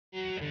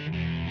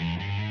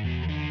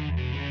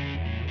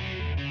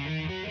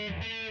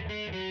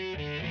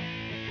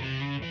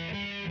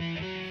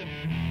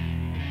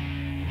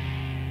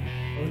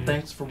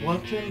thanks for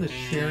watching. This is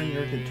Sharon,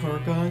 your guitar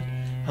guide,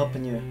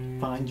 helping you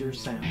find your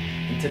sound.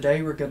 And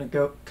today we're going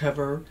to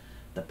cover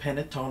the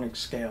pentatonic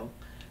scale.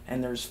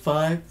 And there's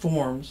 5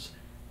 forms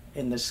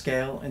in the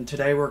scale, and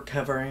today we're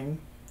covering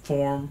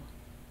form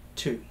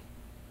 2.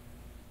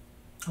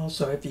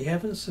 Also, if you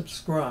haven't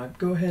subscribed,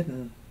 go ahead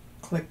and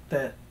click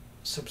that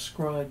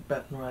subscribe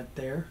button right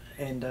there,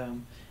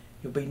 and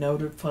you'll be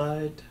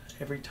notified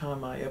every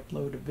time I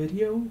upload a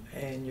video,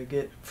 and you'll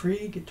get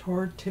free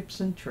guitar tips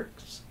and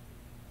tricks.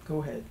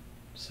 Go ahead,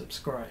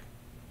 subscribe.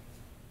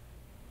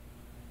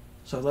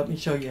 So let me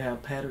show you how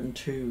pattern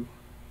 2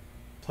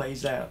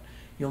 plays out.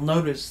 You'll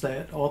notice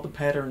that all the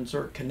patterns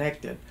are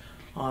connected.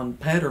 On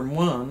pattern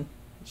 1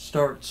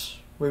 starts,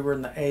 we were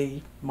in the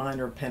A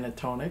minor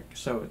pentatonic,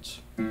 so it's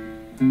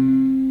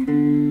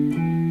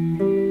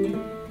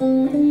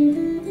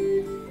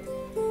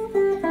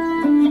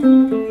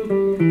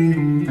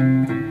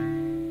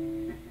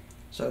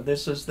so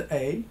this is the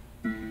A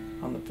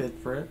on the 5th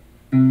fret.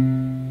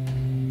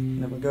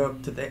 And then we go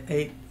up to the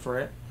 8th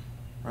fret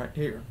right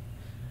here,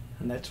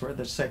 and that's where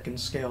the second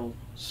scale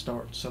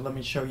starts. So let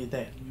me show you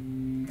that.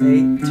 8,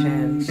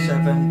 10,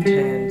 7,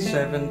 10,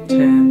 7,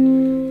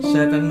 10,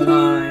 7,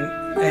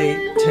 9,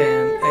 8,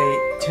 10,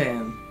 8,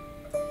 10.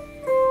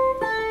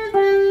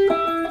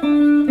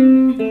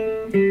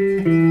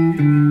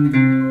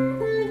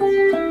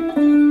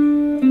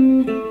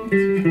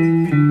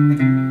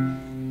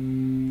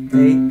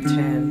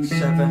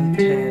 Seven,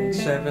 10,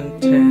 7,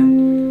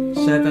 10,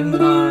 7,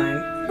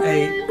 9,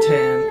 8,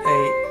 10,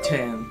 8,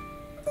 10.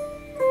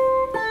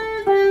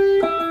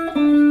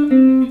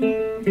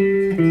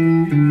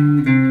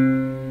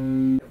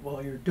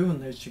 While you're doing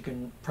this, you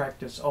can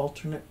practice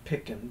alternate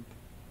picking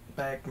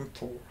back and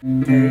forth. 8,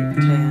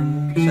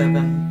 10,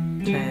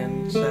 7,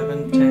 10,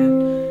 7,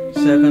 10,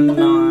 7,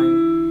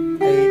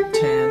 9, 8,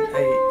 10,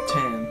 8,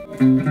 10.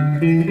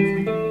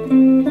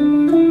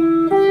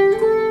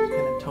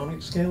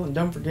 Pentatonic scale, and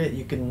don't forget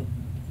you can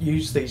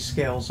use these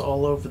scales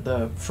all over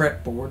the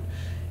fretboard.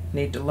 You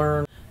need to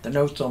learn the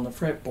notes on the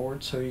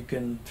fretboard so you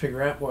can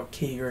figure out what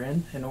key you're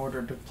in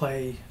order to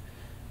play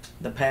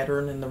the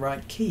pattern in the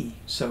right key.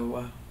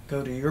 So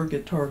go to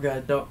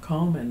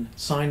YourGuitarGuide.com and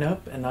sign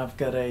up, and I've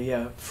got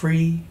a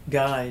free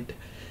guide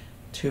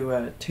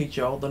to teach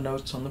you all the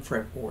notes on the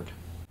fretboard.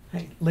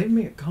 Hey, leave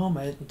me a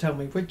comment and tell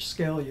me which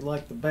scale you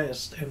like the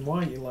best and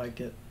why you like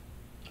it.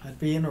 I'd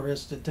be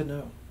interested to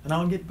know, and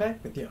I'll get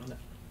back with you on it.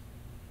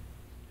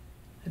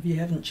 If you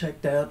haven't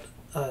checked out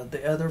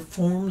the other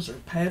forms or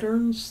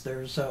patterns,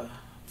 there's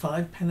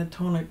 5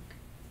 pentatonic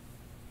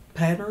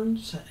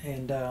patterns,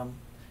 and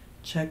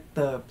check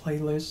the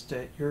playlist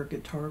at Your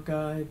Guitar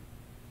Guide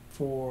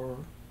for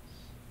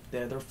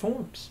the other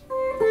forms. 8,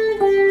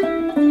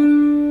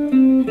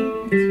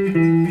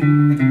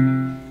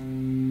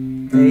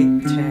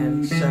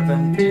 10,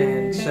 7,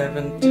 10,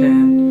 7,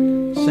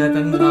 10,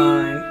 7,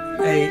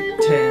 9, 8,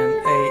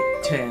 10,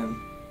 8, 10.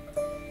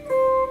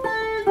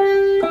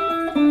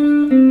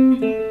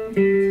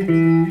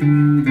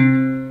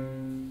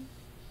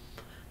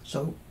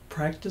 So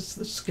practice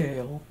the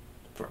scale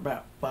for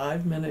about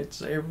 5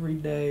 minutes every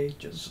day,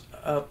 just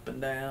up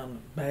and down,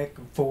 back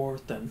and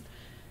forth, and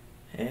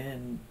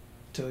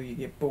until you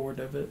get bored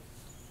of it.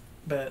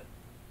 But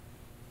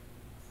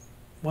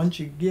once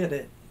you get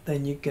it,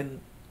 then you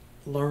can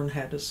learn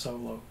how to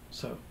solo.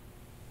 So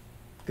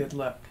good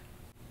luck.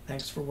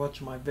 Thanks for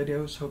watching my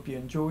videos. Hope you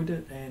enjoyed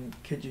it,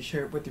 and could you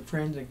share it with your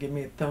friends and give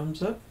me a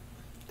thumbs up?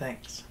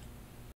 Thanks.